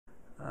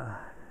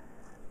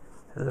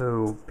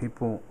Hello,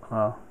 people.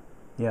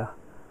 Yeah.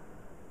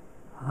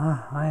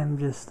 I am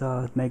just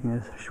making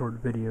this short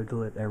video to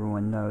let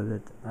everyone know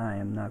that I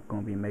am not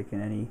going to be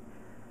making any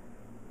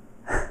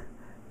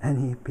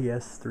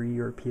PS3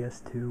 or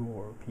PS2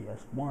 or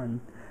PS1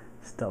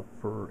 stuff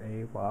for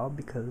a while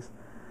because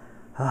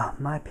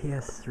my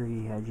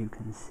PS3, as you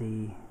can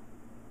see,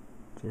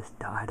 just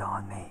died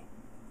on me.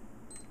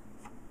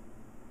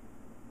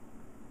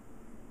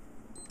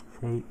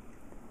 See?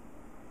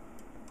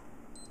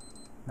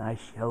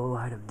 Nice yellow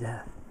light of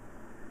death.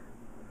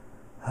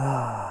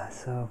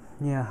 So,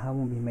 yeah, I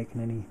won't be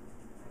making any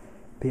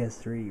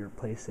PS3 or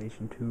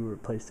PlayStation 2 or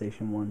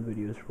PlayStation 1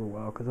 videos for a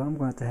while because I'm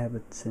going to have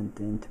it sent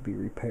in to be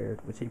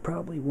repaired, which they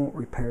probably won't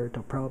repair it.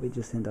 They'll probably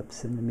just end up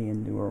sending me a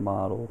newer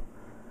model.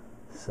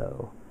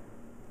 So,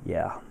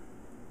 yeah.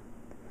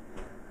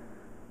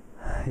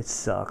 It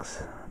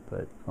sucks,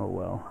 but oh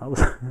well. I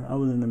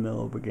was in the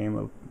middle of a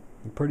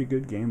pretty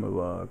good game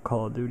of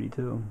Call of Duty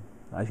too.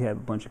 I have a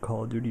bunch of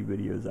Call of Duty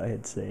videos I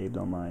had saved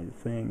on my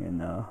thing,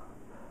 and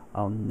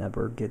I'll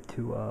never get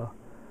to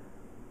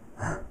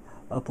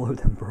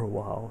upload them for a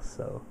while,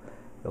 so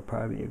it'll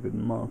probably be a good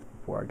month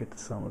before I get the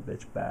son of a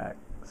bitch back.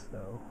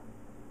 So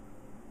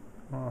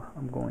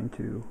I'm going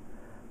to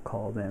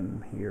call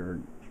them here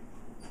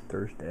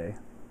Thursday.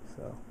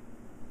 So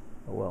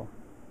oh well.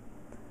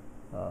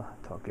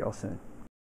 Talk to y'all soon.